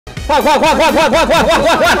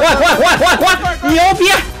牛逼！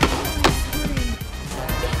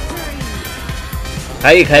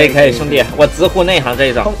可以，兄弟，我直呼内行这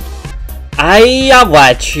一招。哎呀，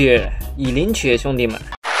我去，已领取，兄弟们。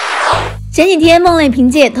前几天，梦泪凭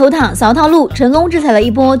借偷塔骚套路，成功制裁了一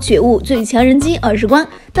波觉悟最强人机20关，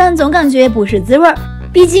但总感觉不是滋味儿。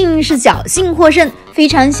毕竟是侥幸获胜，非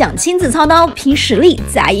常想亲自操刀，凭实力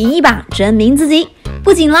再赢一把，证明自己。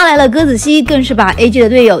不仅拉来了鸽子溪，更是把 AG 的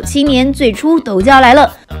队友7年最初都叫来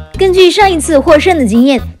了。根据上一次获胜的经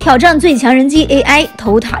验，挑战最强人机 AI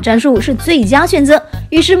偷塔战术是最佳选择。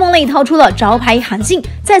于是梦泪掏出了招牌韩信，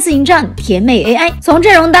再次迎战甜美 AI。从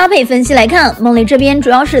阵容搭配分析来看，梦泪这边主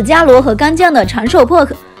要是伽罗和干将的长手破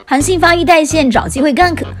壳，韩信发育带线找机会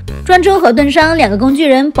gank，专周和盾伤2个工具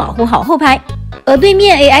人保护好后排。而对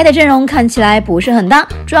面 AI 的阵容看起来不是很大，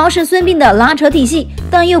主要是孙膑的拉扯体系，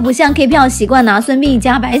但又不像 K 票习惯拿孙膑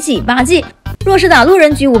加白起8技。若是打路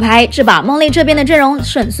人局5排，这把梦泪这边的阵容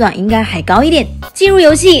胜算应该还高一点。进入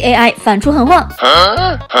游戏 ，AI 反出狠话：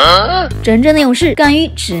真正的勇士敢于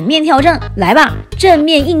直面挑战，来吧，正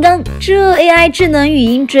面硬刚！这 AI 智能语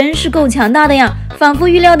音真是够强大的呀，仿佛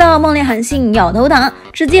预料到梦泪韩信要偷塔，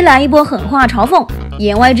直接来一波狠话嘲讽。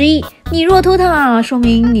言外之意，你若偷塔，说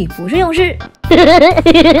明你不是勇士。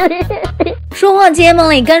说话间，梦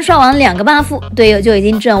泪刚刷完2个 buff， 队友就已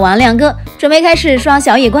经整完2个，准备开始刷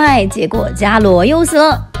小野怪，结果伽罗又死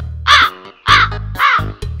了。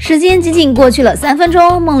时间仅仅过去了3分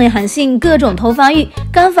钟，梦泪韩信各种偷发育，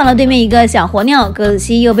刚反了对面一个小火鸟，鸽子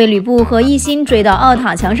溪又被吕布和一心追到2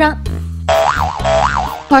塔墙上。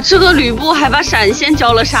哇，这个吕布还把闪现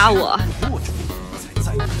交了杀我。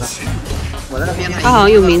他好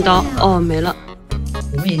像有名刀哦，没了。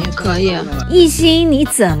我们已经可以。一心，你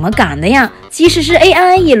怎么敢的呀？即使是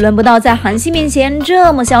AI 也轮不到在韩信面前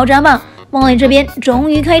这么嚣张吧？梦泪这边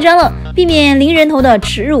终于开张了，避免零人头的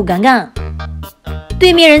耻辱尴尬。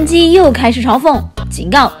对面人机又开始嘲讽，警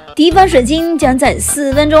告：敌方水晶将在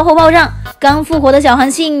4分钟后爆炸。刚复活的小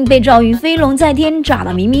韩信被赵云飞龙在天炸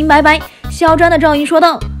得明明白白。嚣张的赵云说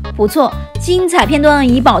道：“不错，精彩片段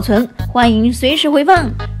已保存，欢迎随时回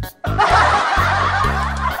放。”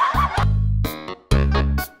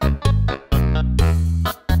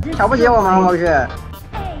瞧不起我吗？我去！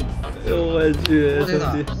我去，兄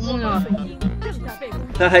弟！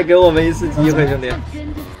他还给我们一次机会，兄弟！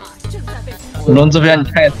古龙这边你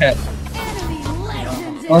太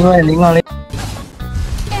王队020。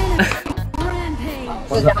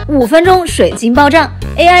5分钟，水晶爆炸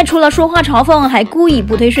 ，AI 除了说话嘲讽，还故意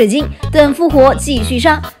不推水晶，等复活继续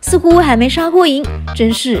杀，似乎还没杀过瘾，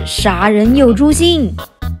真是杀人有诛心。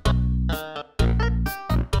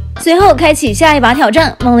随后开启下一把挑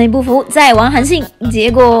战，梦泪不服，再玩韩信，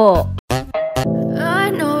结果。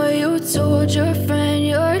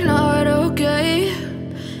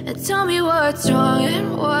Tell me what's wrong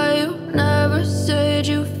and why you never said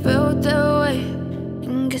you felt that way.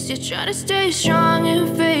 Guess you're trying to stay strong and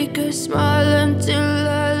fake a smile until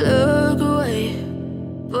I look away.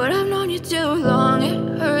 But I've known you too long, it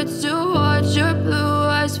hurts to watch your blue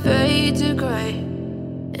eyes fade to gray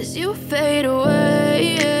as you fade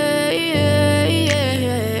away.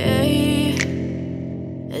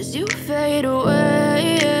 As you fade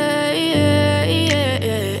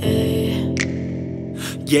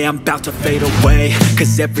away.Yeah, I'm about to fade away,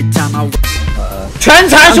 cause every time I 全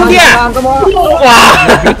残兄弟！哇，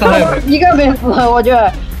一个没死，我去。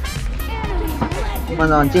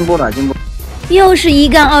进步了，进步。又是1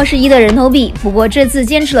杠21的人头比，不过这次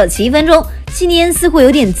坚持了7分钟。7年似乎有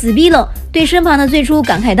点自闭了，对身旁的最初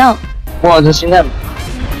感慨道：“哇，这现在，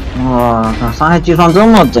哇，伤害计算这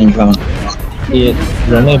么准确吗？你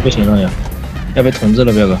人类不行了呀，要被统治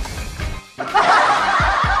了，彪哥。”